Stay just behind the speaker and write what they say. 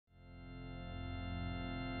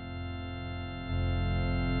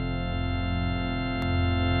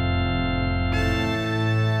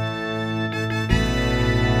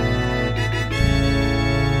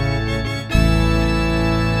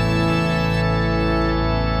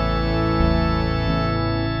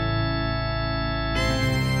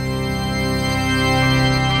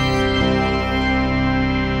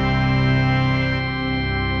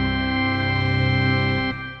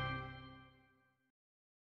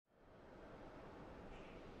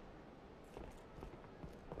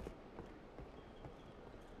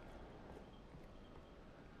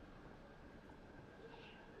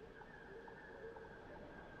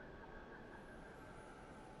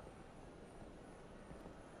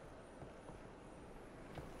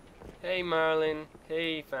Hey Marlin.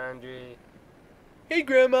 Hey Fandre. Hey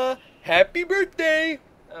Grandma, happy birthday!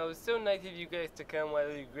 Oh, it's so nice of you guys to come while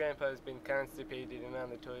your grandpa's been constipated and on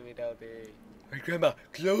the toilet all day. Hey Grandma,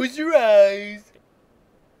 close your eyes.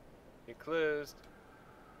 You're closed.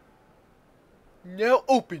 Now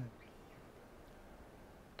open.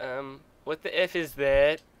 What the F is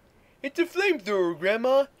that? It's a flamethrower,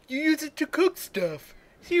 Grandma. You use it to cook stuff.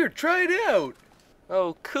 Here, try it out.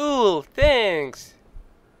 Oh, cool. Thanks.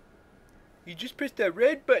 You just press that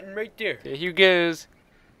red button right there. Okay, here goes.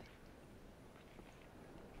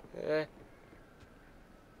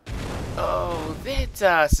 Oh, that's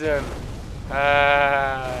awesome.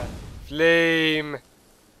 Ah, flame.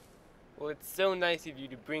 Well, it's so nice of you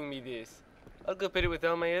to bring me this. I'll go put it with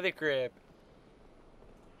all my other crap.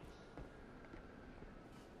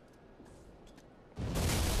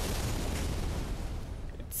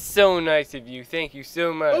 It's so nice of you. Thank you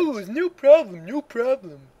so much. Oh, it's no problem, no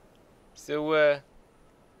problem. So,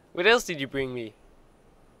 what else did you bring me?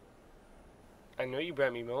 I know you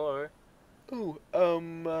brought me more. Oh,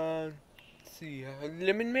 let's see,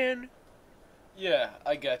 Lemon Man? Yeah,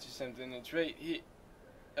 I got you something. It's right here.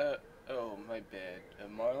 Oh, my bad.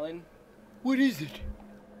 Marlin? What is it?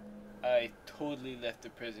 I totally left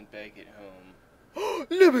the present bag at home.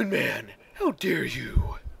 Lemon Man, how dare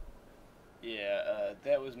you? Yeah,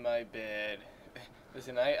 that was my bad.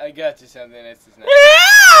 Listen, I got you something. That's just not.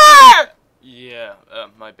 Yeah,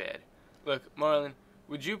 my bad. Look, Marlin,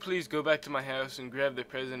 would you please go back to my house and grab the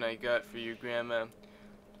present I got for your grandma?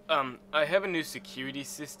 I have a new security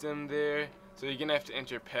system there, so you're gonna have to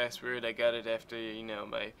enter a password. I got it after,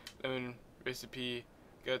 my lemon recipe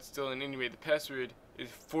got stolen. Anyway, the password is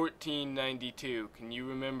 1492. Can you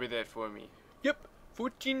remember that for me? Yep,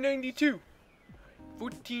 1492.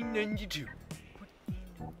 1492.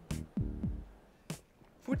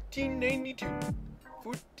 1492.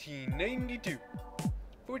 1492.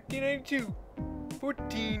 1492.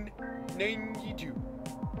 1492.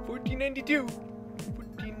 1492.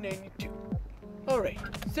 1492. Alright,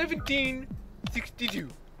 1762.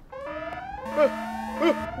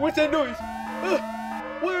 What's that noise?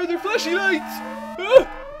 Why are there flashing lights? Hello,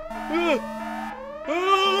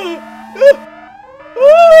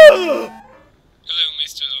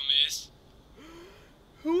 Mr. or Miss.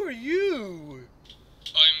 Who are you?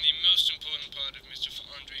 I'm the most important part of Mr.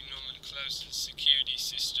 Marlin Klaus's security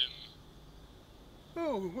system.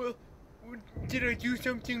 Oh, well, did I do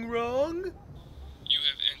something wrong? You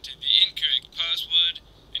have entered the incorrect password,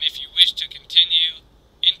 and if you wish to continue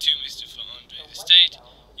into Mr. Fondre's estate,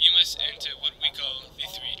 you must enter what we call the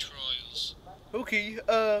 3 trials. Okay,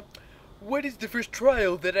 what is the first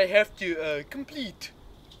trial that I have to, complete?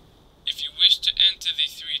 If you wish to enter the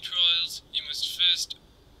 3 trials, you must first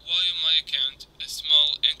wire my account a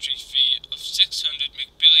small entry fee of $600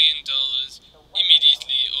 McBillion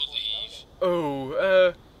immediately or leave.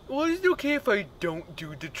 Oh, well, is it okay if I don't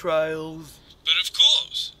do the trials? But of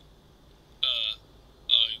course. I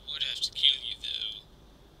would have to kill you though.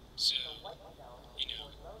 So,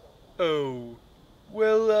 Oh,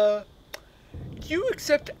 well, do you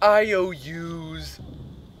accept IOUs?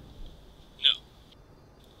 No.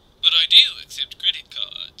 But I do accept credit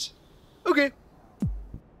cards. Okay.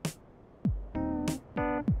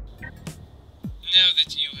 Now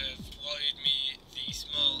that you have wired me the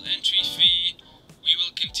small entry fee, we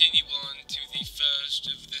will continue on to the first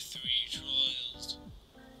of the 3 trials.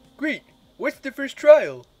 Great. What's the first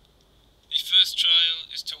trial? The first trial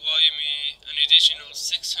is to wire me an additional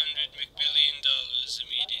 $600 McBillion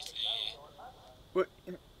immediately. What?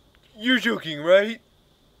 You're joking, right?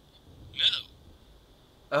 No.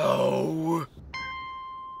 Oh.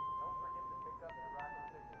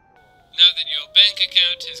 Now that your bank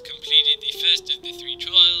account has completed the first of the 3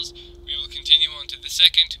 trials, we will continue on to the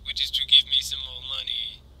second, which is to give me some more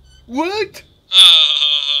money. What? Ha ha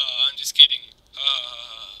ha ha, I'm just kidding. Ha ha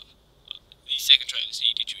ha. The second trial is to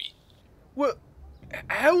eat a tree. Well,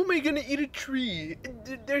 how am I gonna eat a tree?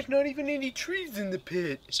 There's not even any trees in the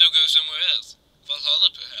pit. So go somewhere else.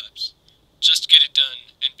 Valhalla, perhaps. Just get it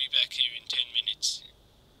done and be back here in 10 minutes.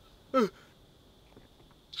 Ha!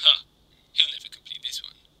 He'll never complete this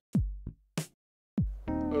one.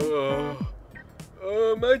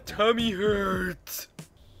 My tummy hurts.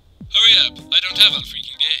 Hurry up! I don't have all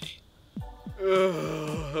freaking day.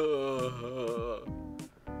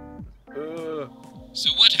 So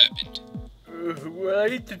what happened? Well, I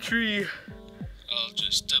ate the tree. I'll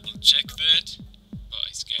just double check that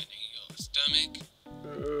by scanning your stomach.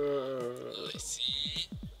 I see.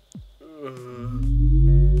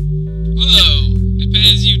 Whoa!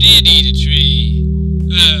 Depends you did eat a tree.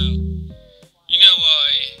 Oh. You know,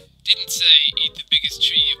 I didn't say eat the biggest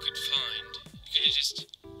tree you could find.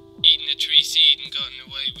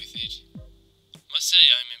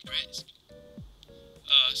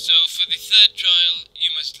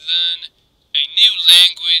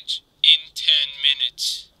 language in 10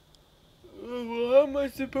 minutes. Well, how am I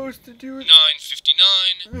supposed to do it?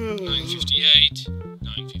 9:59, 9:58,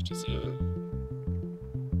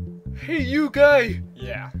 9:57. Hey, you guy!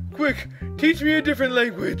 Yeah. Quick, teach me a different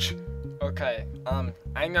language. Okay.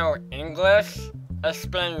 I know English,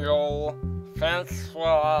 Espanol,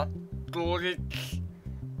 Francois, Greek,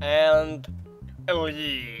 and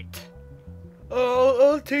Elite.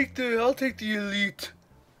 I'll take the elite.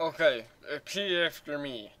 Okay, repeat after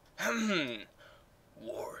me.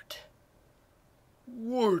 Wart.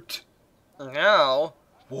 Wart. Now,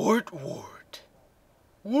 Wart.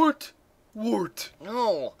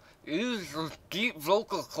 no, use those deep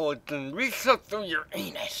vocal cords and reach up through your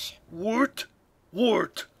anus. Wart.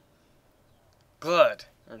 Good.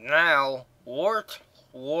 Now, wart.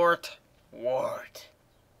 Wart.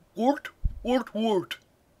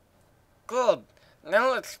 Good.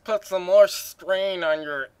 Now let's put some more strain on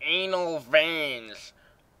your anal veins.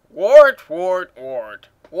 Wart. Now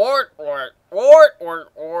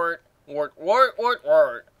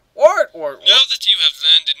Now that you have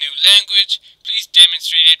learned a new language, please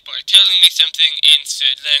demonstrate it by telling me something in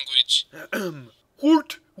said language.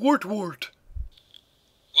 Wart.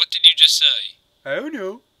 What did you just say? I don't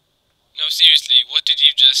know. No, seriously, what did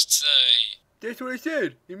you just say? That's what I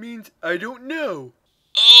said. It means I don't know.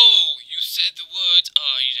 Oh, you said the words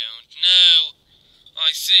I don't know.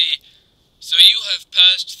 I see. So you have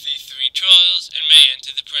passed the 3 trials and may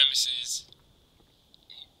enter the premises.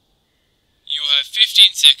 You have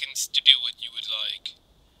 15 seconds to do what you would like.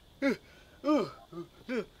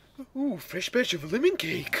 Ooh, fresh batch of lemon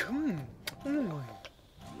cake. 7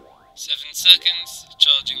 seconds,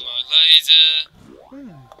 charging my laser.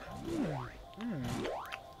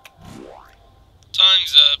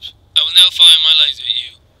 Time's up. I will now fire my laser at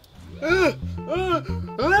you.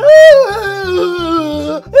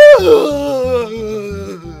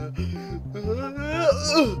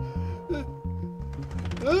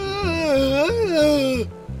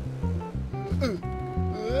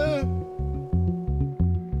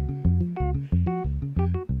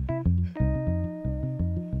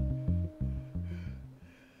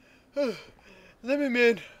 Lemon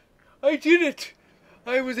Man, I did it!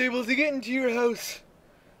 I was able to get into your house.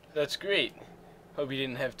 That's great. Hope you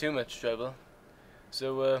didn't have too much trouble.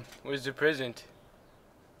 So, where's the present?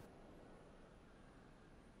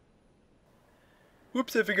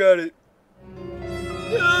 Whoops, I forgot it.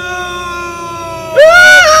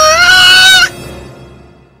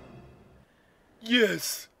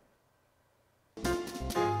 Yes!